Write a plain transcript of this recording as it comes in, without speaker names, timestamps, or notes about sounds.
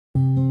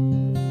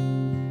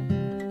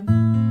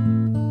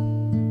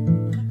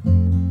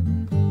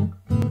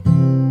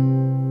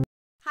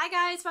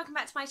guys, welcome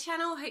back to my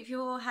channel. Hope you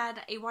all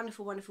had a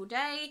wonderful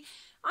day.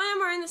 I am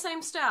wearing the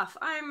same stuff.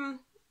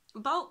 I'm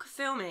bulk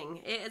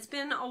filming. It has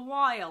been a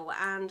while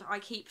and I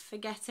keep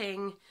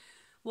forgetting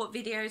what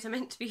videos I'm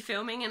meant to be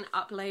filming and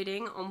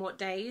uploading on what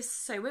days.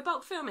 So we're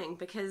bulk filming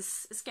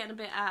because it's getting a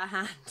bit out of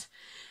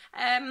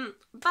hand.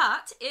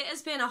 But it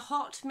has been a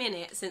hot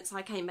minute since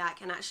I came back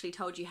and actually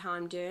told you how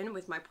I'm doing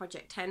with my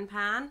Project 10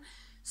 pan.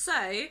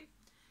 So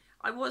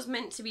I was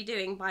meant to be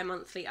doing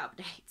bi-monthly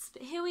updates,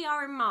 but here we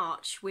are in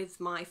March with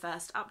my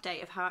first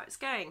update of how it's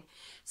going.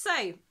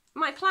 So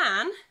my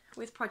plan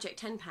with Project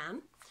 10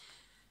 pan,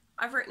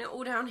 I've written it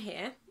all down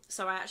here,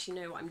 so I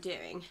actually know what I'm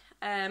doing.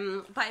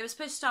 But it was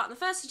supposed to start on the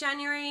 1st of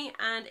January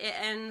and it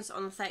ends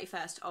on the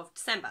 31st of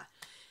December.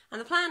 And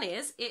the plan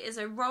is, it is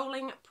a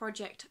rolling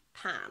project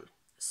pan.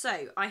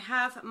 So I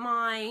have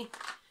my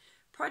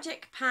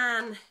Project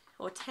Pan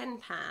or 10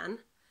 pan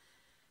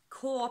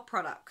core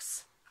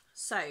products.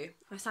 So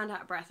I sound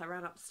out of breath, I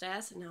ran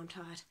upstairs and now I'm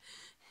tired.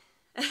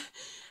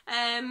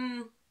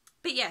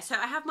 But yeah, so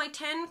I have my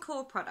 10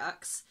 core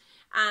products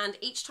and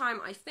each time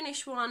I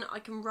finish one I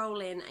can roll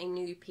in a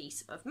new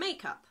piece of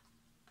makeup.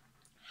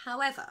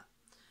 However,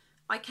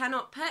 I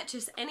cannot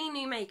purchase any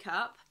new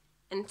makeup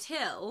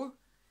until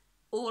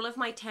all of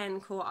my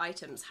 10 core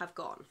items have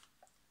gone.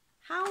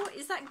 How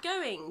is that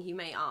going, you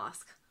may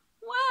ask?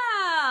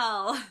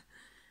 Well,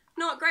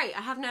 not great,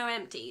 I have no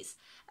empties.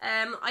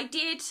 I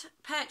did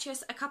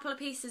purchase a couple of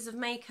pieces of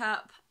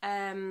makeup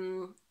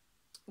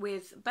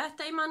with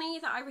birthday money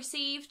that I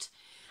received,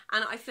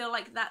 and I feel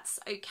like that's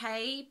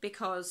okay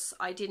because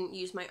I didn't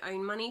use my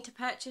own money to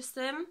purchase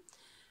them,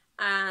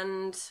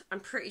 and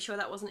I'm pretty sure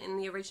that wasn't in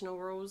the original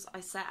rules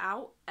I set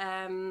out.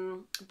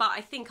 But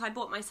I think I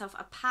bought myself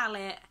a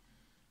palette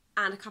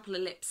and a couple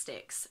of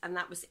lipsticks and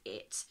that was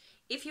it.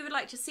 If you would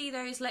like to see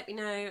those, let me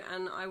know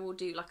and I will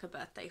do like a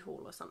birthday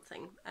haul or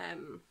something.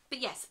 But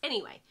yes,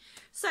 anyway,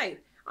 so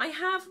I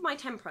have my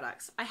 10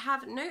 products. I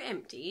have no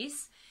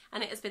empties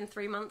and it has been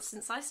 3 months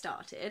since I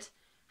started.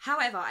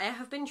 However, I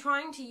have been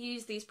trying to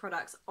use these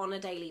products on a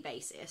daily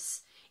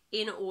basis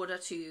in order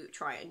to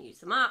try and use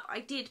them up.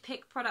 I did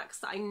pick products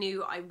that I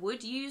knew I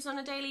would use on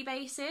a daily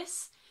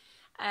basis,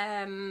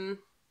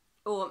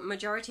 or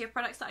majority of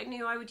products that I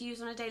knew I would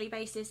use on a daily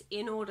basis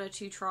in order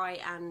to try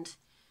and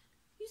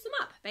use them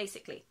up,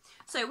 basically.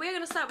 So we're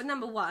going to start with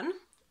number 1.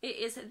 It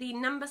is the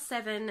number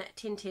 7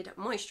 tinted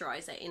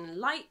moisturiser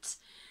in light,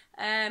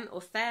 or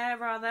fair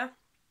rather.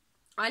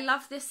 I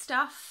love this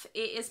stuff.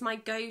 It is my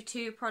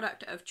go-to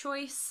product of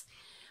choice.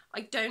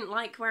 I don't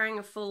like wearing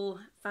a full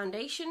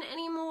foundation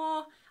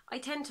anymore. I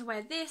tend to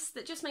wear this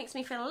that just makes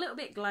me feel a little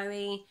bit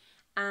glowy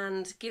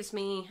and gives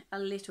me a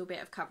little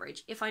bit of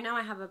coverage. If I know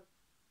I have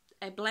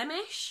a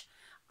blemish,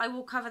 I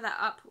will cover that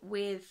up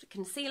with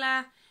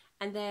concealer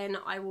and then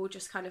I will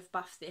just kind of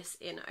buff this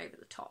in over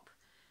the top.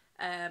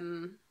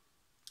 But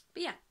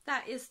yeah,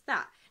 that is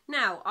that.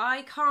 Now,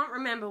 I can't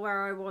remember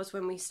where I was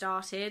when we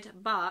started,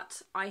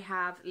 but I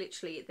have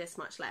literally this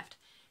much left.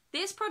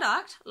 This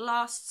product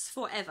lasts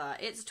forever.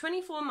 It's a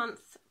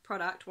 24-month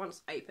product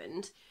once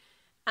opened,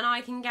 and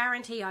I can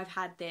guarantee I've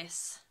had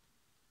this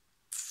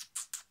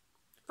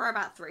for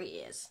about 3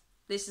 years.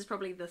 This is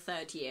probably the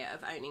 3rd year of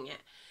owning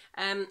it.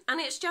 And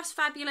it's just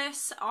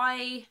fabulous.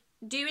 I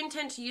do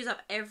intend to use up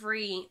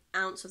every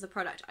ounce of the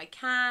product I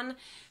can.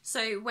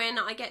 So when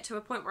I get to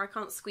a point where I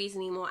can't squeeze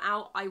any more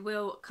out, I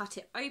will cut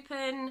it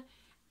open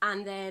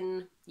and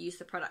then use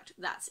the product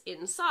that's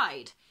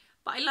inside.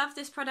 But I love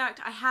this product.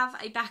 I have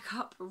a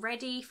backup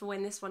ready for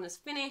when this one is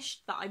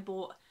finished that I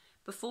bought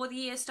before the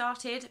year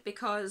started,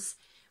 because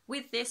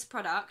with this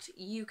product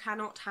you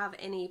cannot have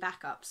any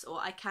backups, or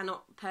I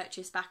cannot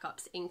purchase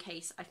backups in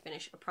case I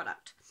finish a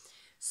product.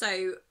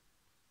 So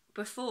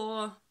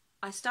before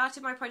I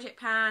started my Project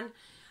Pan,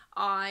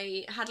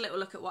 I had a little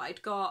look at what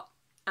I'd got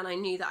and I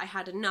knew that I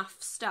had enough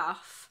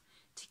stuff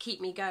to keep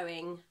me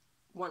going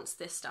once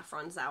this stuff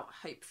runs out,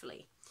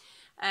 hopefully.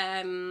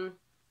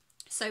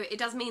 So it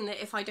does mean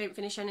that if I don't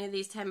finish any of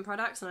these 10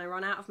 products and I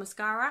run out of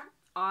mascara,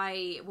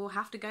 I will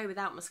have to go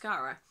without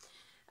mascara.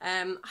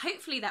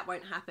 Hopefully that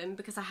won't happen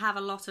because I have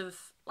a lot of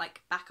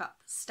like backup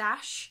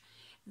stash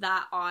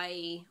that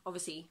I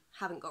obviously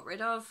haven't got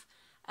rid of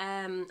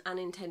and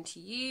intend to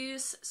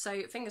use,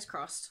 so fingers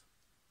crossed.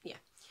 Yeah,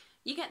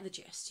 you get the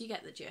gist, you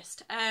get the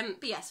gist.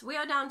 But yes, we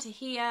are down to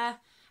here.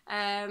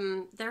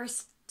 There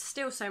is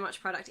still so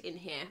much product in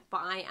here, but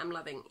I am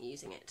loving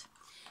using it.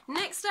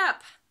 Next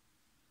up,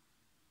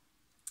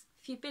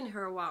 if you've been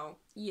here a while,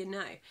 you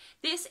know.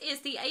 This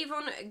is the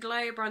Avon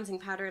Glow Bronzing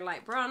Powder in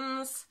Light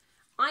Bronze.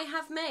 I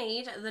have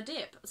made the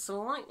dip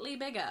slightly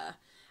bigger.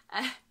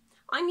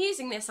 I'm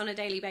using this on a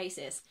daily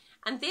basis,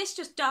 and this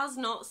just does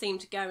not seem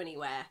to go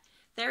anywhere.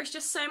 There is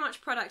just so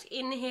much product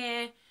in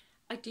here.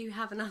 I do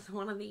have another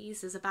one of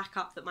these as a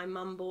backup that my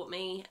mum bought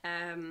me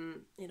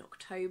in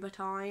October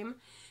time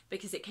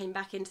because it came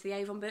back into the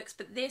Avon books.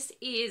 But this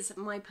is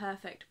my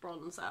perfect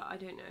bronzer. I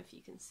don't know if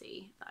you can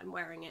see that I'm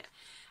wearing it.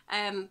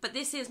 But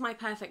this is my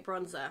perfect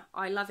bronzer.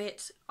 I love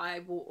it. I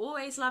will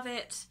always love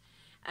it.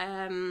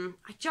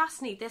 I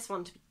just need this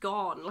one to be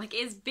gone. Like,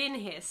 it's been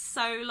here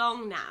so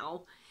long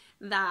now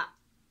that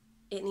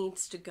it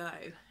needs to go.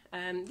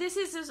 This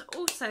is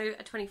also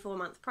a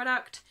 24-month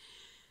product,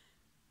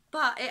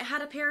 but it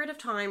had a period of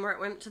time where it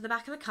went to the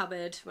back of the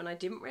cupboard when I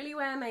didn't really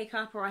wear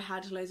makeup, or I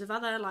had loads of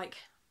other like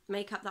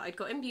makeup that I'd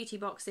got in beauty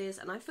boxes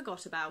and I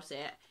forgot about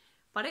it.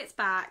 But it's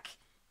back,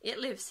 it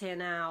lives here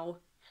now,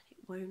 and it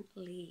won't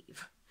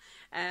leave.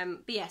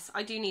 But yes,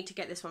 I do need to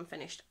get this one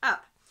finished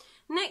up.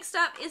 Next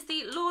up is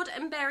the Lord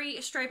 & Berry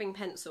Strobing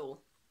Pencil.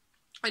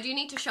 I do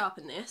need to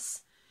sharpen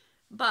this,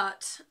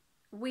 but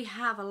we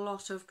have a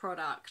lot of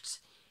product.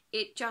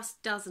 It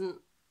just doesn't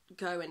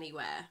go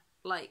anywhere.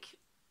 Like,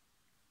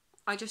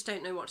 I just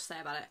don't know what to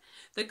say about it.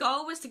 The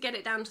goal was to get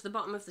it down to the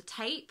bottom of the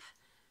tape,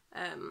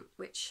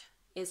 which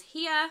is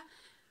here.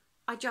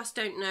 I just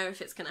don't know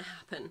if it's going to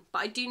happen,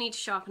 but I do need to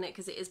sharpen it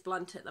because it is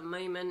blunt at the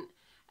moment.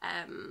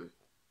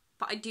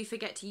 But I do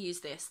forget to use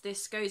this.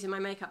 This goes in my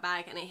makeup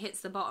bag and it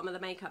hits the bottom of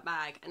the makeup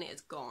bag and it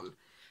is gone.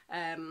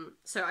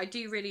 So I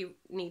do really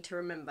need to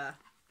remember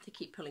to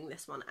keep pulling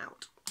this one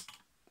out.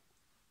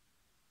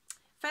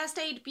 First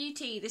Aid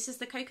Beauty. This is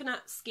the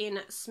Coconut Skin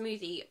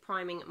Smoothie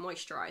Priming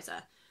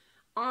Moisturiser.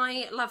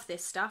 I love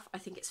this stuff. I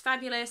think it's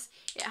fabulous.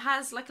 It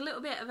has like a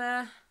little bit of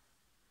a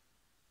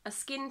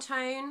skin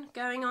tone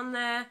going on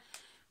there.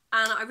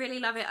 And I really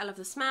love it. I love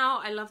the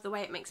smell. I love the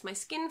way it makes my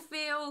skin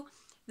feel.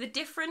 The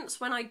difference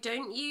when I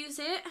don't use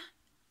it,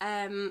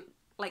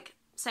 like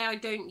say I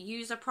don't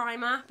use a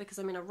primer because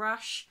I'm in a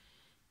rush,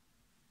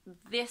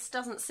 this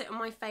doesn't sit on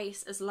my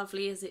face as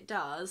lovely as it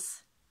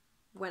does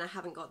when I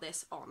haven't got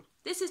this on.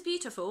 This is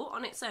beautiful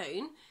on its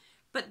own,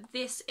 but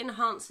this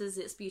enhances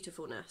its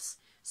beautifulness.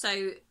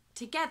 So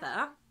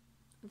together,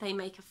 they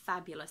make a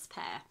fabulous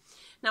pair.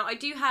 Now I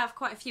do have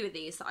quite a few of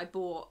these that I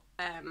bought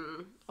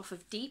off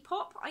of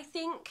Depop, I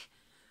think,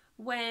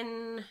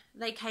 when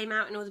they came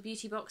out in all the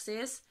beauty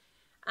boxes.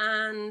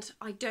 And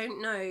I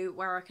don't know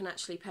where I can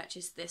actually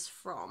purchase this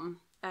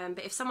from,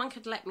 but if someone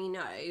could let me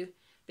know,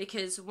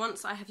 because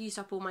once I have used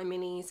up all my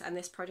minis and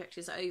this project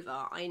is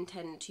over, I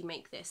intend to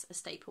make this a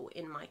staple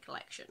in my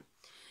collection.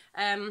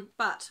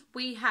 But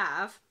we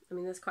have, I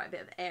mean, there's quite a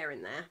bit of air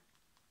in there,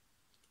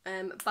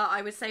 but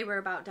I would say we're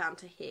about down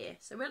to here,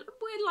 so we're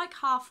like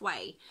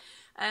halfway.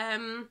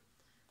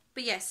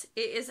 But yes,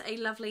 it is a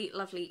lovely,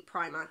 lovely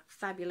primer.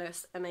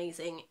 Fabulous,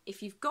 amazing.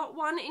 If you've got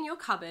one in your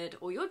cupboard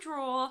or your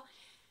drawer,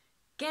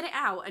 get it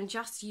out and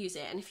just use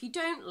it. And if you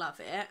don't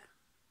love it,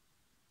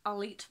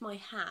 I'll eat my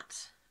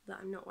hat that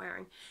I'm not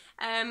wearing.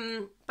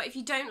 But if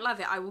you don't love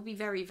it, I will be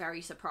very,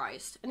 very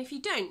surprised. And if you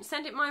don't,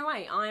 send it my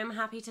way. I am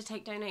happy to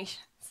take donations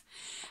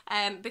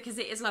because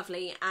it is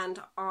lovely and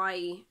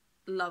I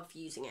love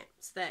using it.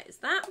 So there is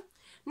that.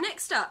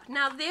 Next up,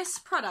 now this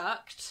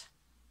product,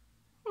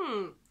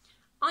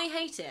 I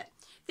hate it.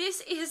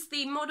 This is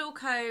the Model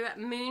Co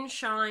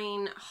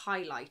Moonshine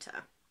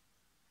Highlighter.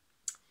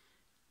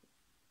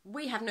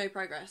 We have no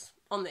progress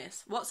on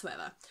this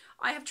whatsoever.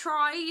 I have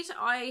tried,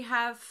 I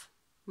have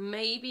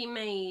maybe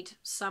made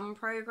some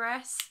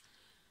progress,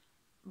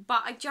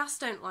 but I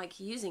just don't like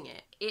using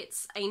it.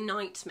 It's a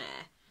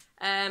nightmare.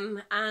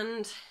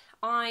 And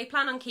I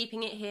plan on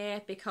keeping it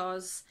here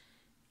because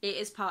it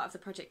is part of the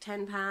Project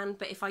 10 pan,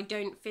 but if I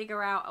don't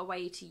figure out a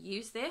way to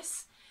use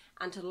this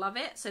and to love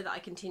it so that I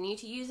continue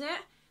to use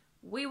it,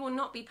 we will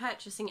not be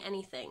purchasing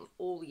anything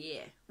all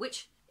year,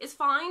 which is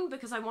fine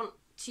because I want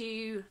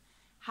to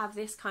have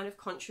this kind of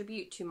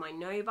contribute to my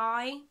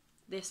no-buy,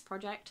 this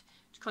project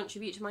to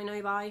contribute to my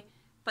no-buy,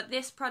 but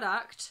this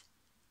product,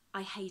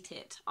 I hate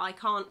it. I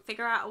can't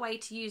figure out a way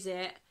to use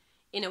it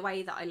in a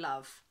way that I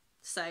love.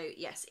 So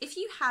yes, if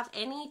you have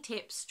any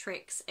tips,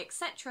 tricks,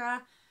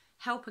 etc.,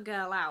 help a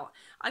girl out.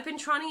 I've been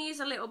trying to use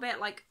a little bit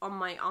like on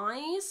my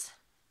eyes,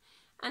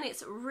 and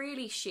it's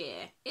really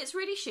sheer. It's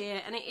really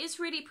sheer and it is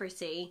really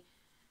pretty,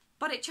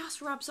 but it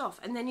just rubs off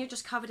and then you're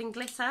just covered in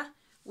glitter,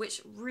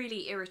 which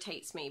really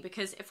irritates me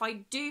because if I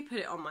do put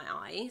it on my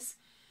eyes,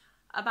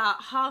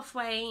 about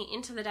halfway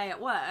into the day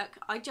at work,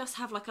 I just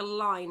have like a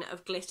line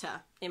of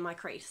glitter in my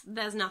crease.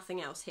 There's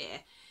nothing else here.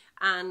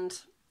 And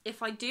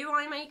if I do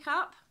eye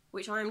makeup,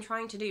 which I am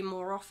trying to do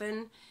more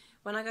often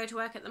when I go to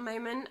work at the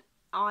moment,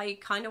 I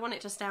kind of want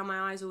it to stay on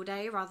my eyes all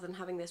day rather than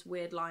having this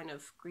weird line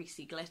of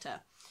greasy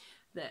glitter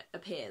that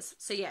appears.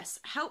 So yes,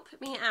 help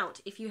me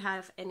out if you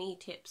have any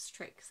tips,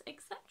 tricks,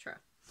 etc.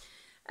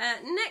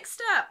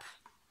 Next up,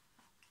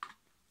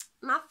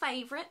 my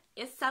favourite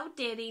is so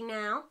ditty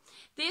now.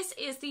 This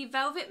is the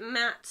Velvet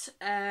Matte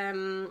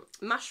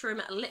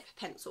Mushroom Lip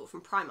Pencil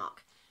from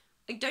Primark.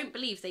 I don't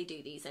believe they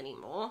do these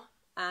anymore,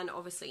 and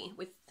obviously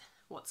with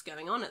what's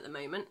going on at the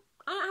moment,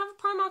 I don't have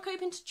a Primark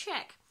open to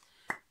check.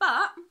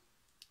 But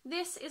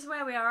this is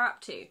where we are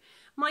up to.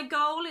 My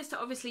goal is to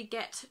obviously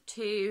get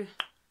to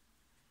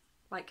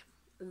like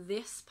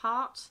this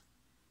part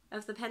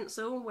of the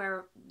pencil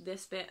where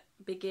this bit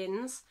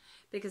begins,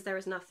 because there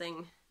is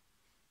nothing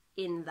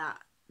in that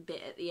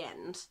bit at the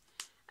end.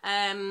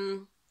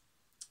 And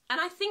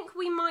I think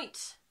we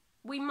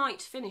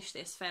might finish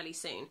this fairly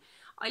soon.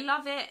 I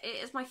love it.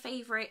 It is my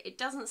favourite. It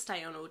doesn't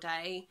stay on all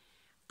day,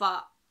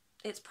 but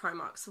it's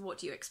Primark, so what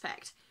do you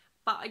expect?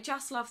 But I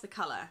just love the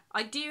colour.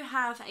 I do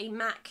have a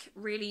MAC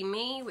Really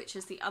Me, which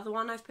is the other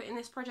one I've put in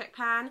this project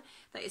pan,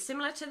 that is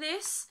similar to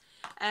this.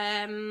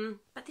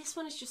 But this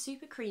one is just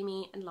super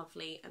creamy and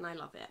lovely, and I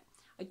love it.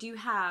 I do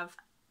have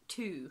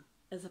 2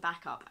 as a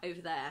backup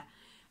over there.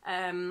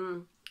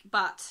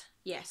 But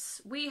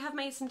yes, we have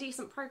made some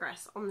decent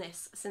progress on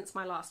this since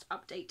my last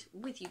update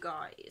with you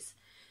guys.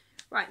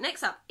 Right,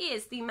 next up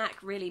is the MAC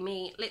Really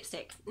Me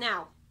lipstick.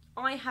 Now,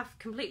 I have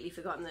completely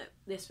forgotten that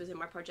this was in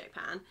my project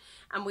pan,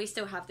 and we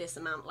still have this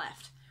amount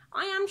left.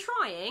 I am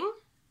trying.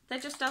 There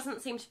just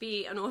doesn't seem to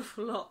be an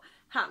awful lot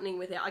happening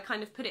with it. I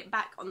kind of put it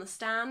back on the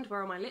stand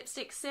where all my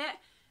lipsticks sit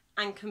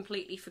and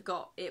completely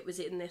forgot it was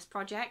in this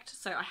project,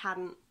 so I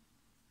hadn't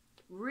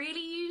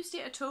really used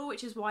it at all,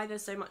 which is why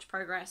there's so much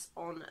progress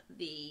on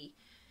the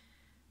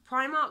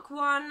Primark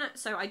one.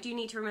 So I do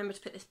need to remember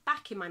to put this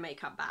back in my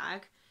makeup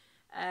bag,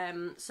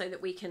 so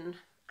that we can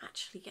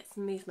actually get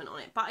some movement on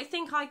it. But I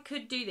think I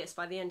could do this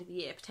by the end of the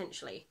year,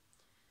 potentially.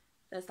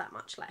 There's that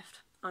much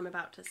left. I'm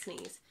about to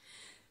sneeze.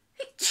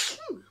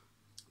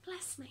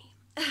 Bless me.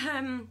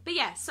 But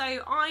yeah, so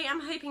I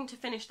am hoping to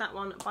finish that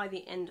one by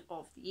the end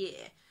of the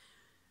year.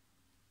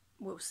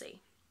 We'll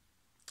see.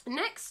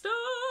 Next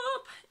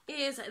up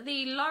is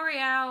the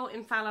L'Oreal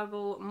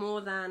Infallible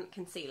More Than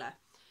Concealer.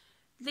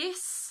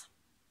 This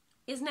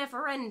is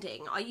never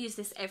ending. I use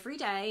this every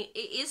day.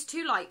 It is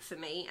too light for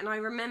me, and I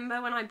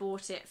remember when I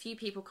bought it, a few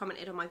people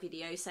commented on my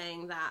video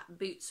saying that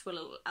Boots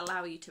will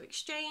allow you to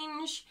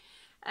exchange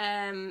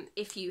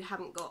if you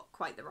haven't got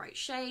quite the right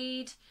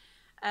shade.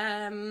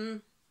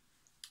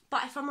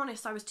 But if I'm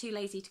honest, I was too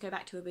lazy to go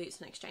back to a Boots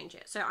and exchange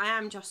it, so I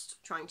am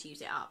just trying to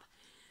use it up.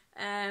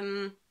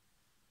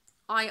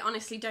 I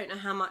honestly don't know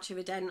how much of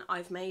a dent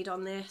I've made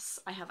on this.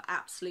 I have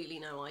absolutely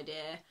no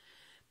idea.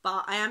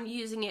 But I am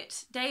using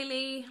it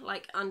daily,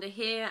 like under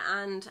here,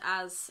 and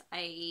as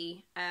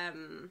a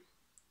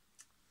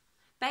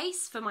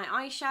base for my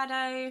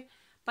eyeshadow.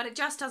 But it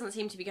just doesn't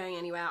seem to be going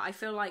anywhere. I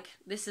feel like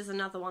this is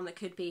another one that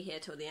could be here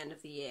till the end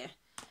of the year.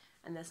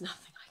 And there's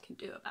nothing I can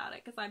do about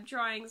it because I'm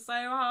trying so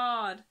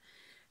hard.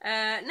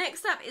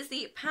 Next up is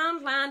the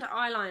Poundland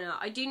eyeliner.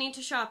 I do need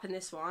to sharpen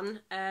this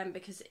one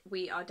because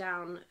we are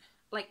down...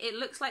 Like, it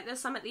looks like there's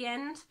some at the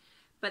end,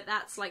 but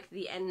that's like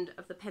the end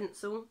of the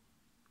pencil.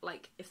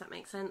 Like, if that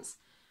makes sense.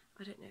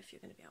 I don't know if you're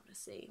going to be able to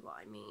see what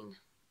I mean.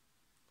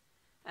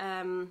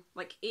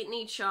 Like, it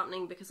needs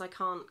sharpening because I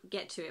can't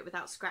get to it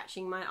without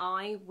scratching my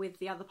eye with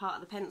the other part of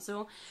the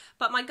pencil.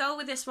 But my goal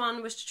with this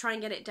one was to try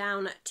and get it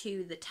down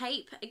to the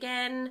tape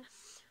again.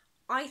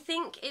 I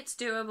think it's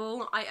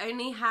doable. I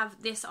only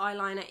have this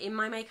eyeliner in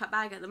my makeup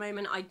bag at the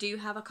moment. I do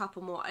have a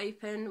couple more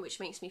open, which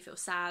makes me feel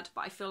sad,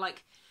 but I feel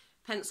like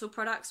pencil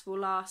products will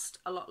last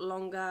a lot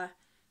longer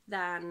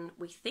than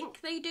we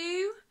think they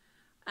do.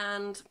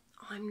 And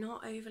I'm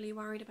not overly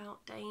worried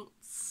about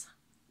dates.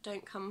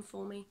 Don't come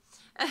for me.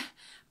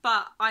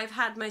 But I've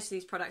had most of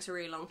these products a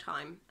really long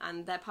time,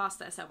 and they're past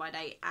their sell-by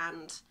date,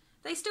 and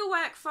they still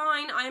work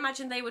fine. I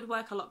imagine they would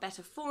work a lot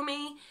better for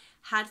me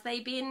had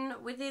they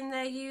been within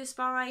their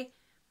use-by,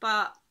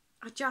 but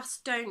I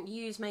just don't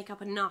use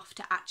makeup enough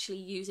to actually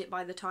use it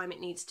by the time it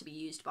needs to be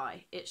used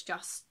by. It's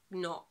just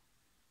not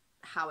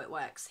how it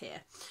works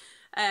here.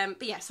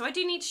 But yeah, so I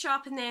do need to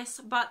sharpen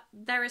this, but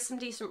there is some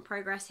decent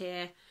progress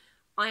here.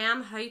 I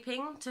am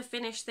hoping to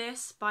finish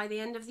this by the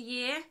end of the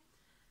year,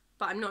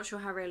 but I'm not sure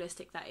how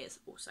realistic that is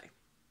also.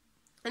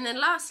 And then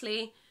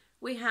lastly,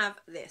 we have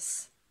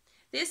this.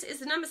 This is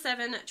the number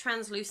 7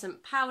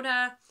 translucent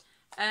powder.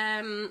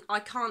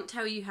 I can't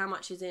tell you how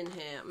much is in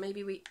here.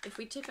 Maybe if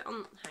we tip it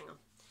on, hang on.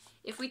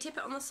 If we tip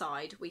it on the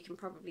side, we can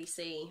probably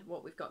see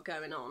what we've got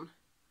going on.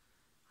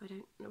 I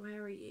don't know,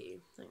 where are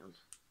you? Hang on.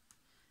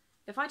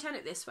 If I turn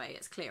it this way,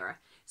 it's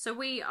clearer. So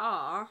we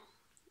are,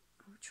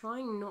 I'm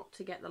trying not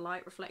to get the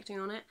light reflecting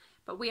on it,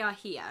 but we are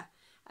here.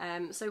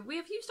 So we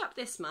have used up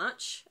this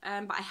much,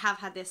 but I have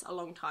had this a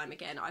long time.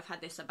 Again, I've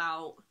had this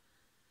about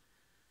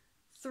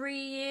 3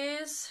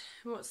 years.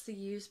 What's the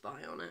use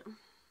by on it? I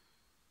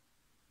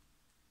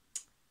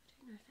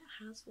don't know if it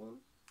has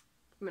one.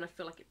 I mean, I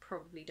feel like it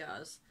probably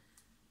does,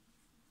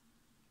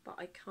 but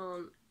I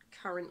can't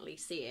currently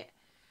see it.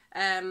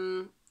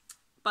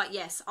 But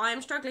yes, I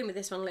am struggling with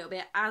this one a little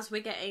bit. As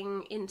we're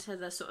getting into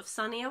the sort of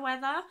sunnier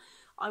weather,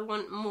 I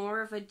want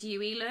more of a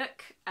dewy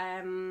look,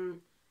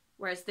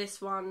 whereas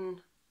this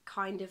one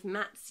kind of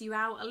mats you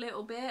out a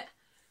little bit.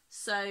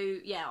 So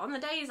yeah, on the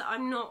days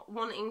I'm not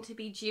wanting to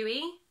be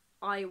dewy,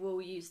 I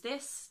will use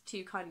this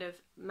to kind of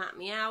matte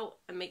me out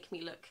and make me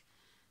look,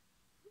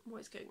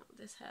 what is going on with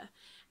this hair?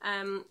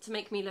 To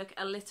make me look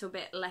a little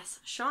bit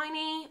less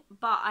shiny,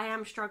 but I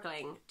am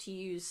struggling to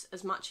use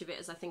as much of it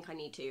as I think I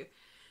need to.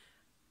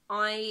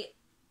 I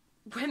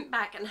went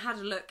back and had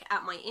a look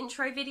at my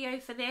intro video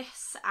for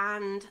this,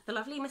 and the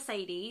lovely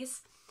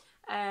Mercedes,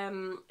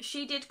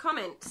 she did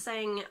comment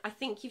saying, I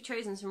think you've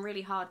chosen some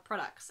really hard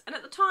products. And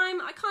at the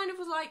time, I kind of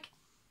was like,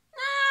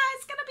 nah,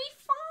 it's gonna be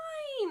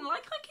fine.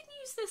 Like, I can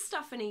use this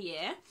stuff in a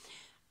year.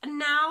 And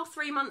now,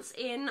 3 months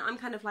in, I'm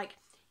kind of like,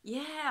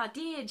 Yeah, I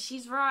did.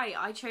 She's right.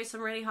 I chose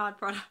some really hard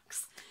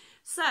products.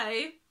 So,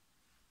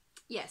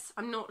 yes,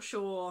 I'm not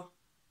sure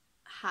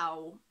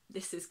how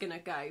this is going to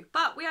go,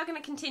 but we are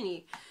going to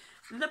continue.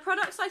 The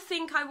products I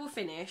think I will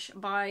finish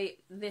by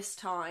this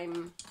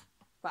time,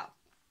 well,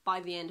 by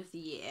the end of the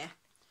year,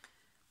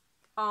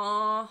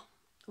 are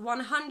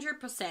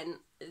 100%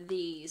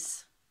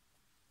 these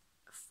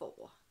 4.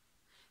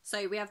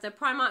 So we have the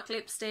Primark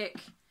lipstick,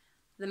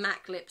 the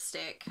MAC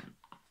lipstick,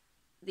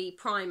 the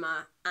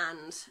primer,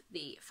 and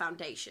the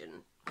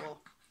foundation or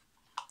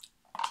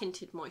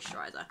tinted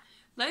moisturiser.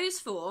 Those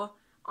 4,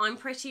 I'm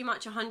pretty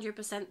much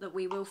 100% that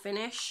we will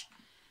finish.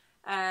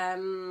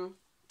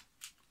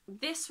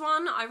 This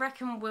one, I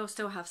reckon we'll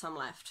still have some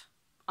left.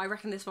 I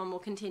reckon this one will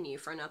continue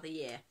for another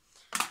year.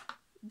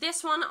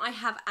 This one, I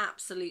have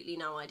absolutely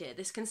no idea.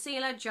 This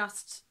concealer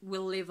just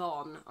will live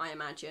on, I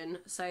imagine.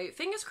 So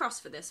fingers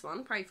crossed for this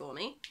one. Pray for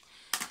me.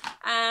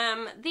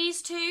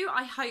 These 2,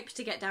 I hope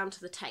to get down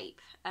to the tape.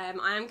 I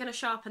am going to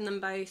sharpen them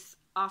both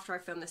after I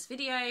film this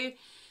video.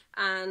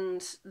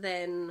 And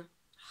then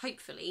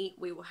hopefully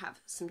we will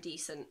have some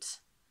decent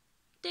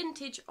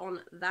dentage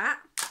on that.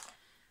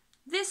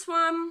 This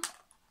one,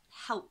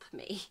 help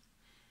me.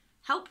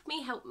 Help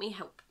me, help me,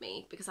 help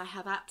me. Because I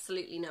have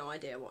absolutely no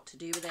idea what to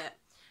do with it.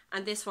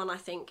 And this one I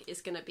think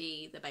is going to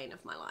be the bane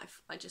of my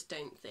life. I just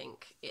don't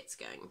think it's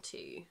going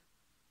to...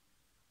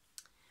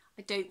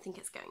 I don't think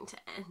it's going to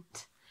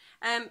end.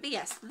 But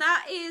yes,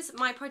 that is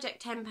my Project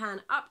 10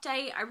 Pan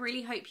update. I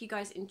really hope you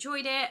guys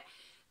enjoyed it.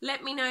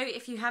 Let me know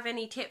if you have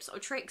any tips or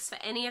tricks for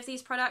any of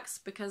these products,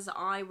 because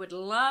I would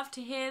love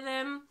to hear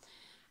them.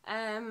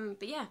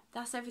 But yeah,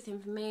 that's everything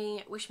for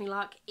me. Wish me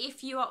luck.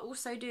 If you are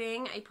also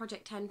doing a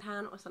Project 10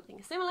 Pan or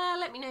something similar,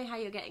 let me know how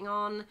you're getting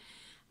on.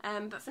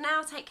 But for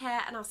now, take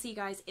care, and I'll see you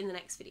guys in the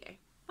next video.